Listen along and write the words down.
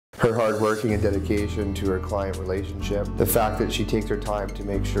Her hard working and dedication to her client relationship, the fact that she takes her time to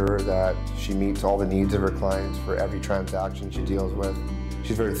make sure that she meets all the needs of her clients for every transaction she deals with.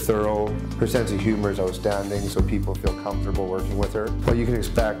 She's very thorough. Her sense of humor is outstanding, so people feel comfortable working with her. Well, you can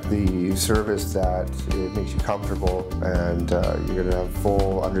expect the service that it makes you comfortable, and you're going to have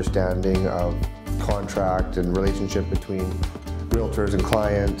full understanding of contract and relationship between realtors and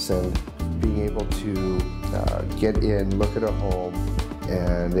clients, and being able to get in, look at a home,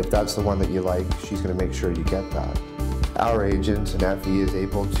 and if that's the one that you like, she's going to make sure you get that. Our agent and Effie is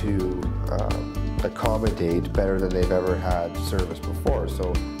able to accommodate better than they've ever had service before.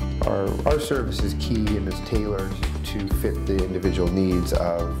 So our service is key and is tailored to fit the individual needs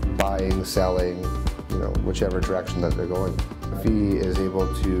of buying, selling, whichever direction that they're going. Effie is able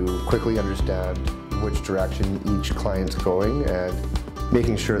to quickly understand which direction each client's going and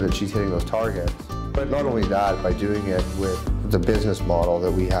making sure that she's hitting those targets. But not only that, by doing it with the business model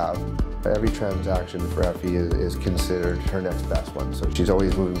that we have, every transaction for Effie is considered her next best one. So she's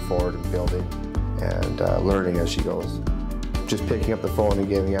always moving forward and building and learning as she goes. Just picking up the phone and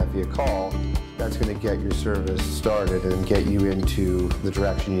giving Effie a call, that's going to get your service started and get you into the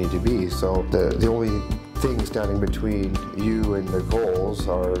direction you need to be. So the only thing standing between you and the goals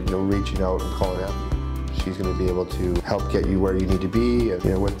are reaching out and calling Effie. She's going to be able to help get you where you need to be,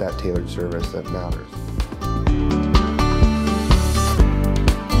 and with that tailored service that matters.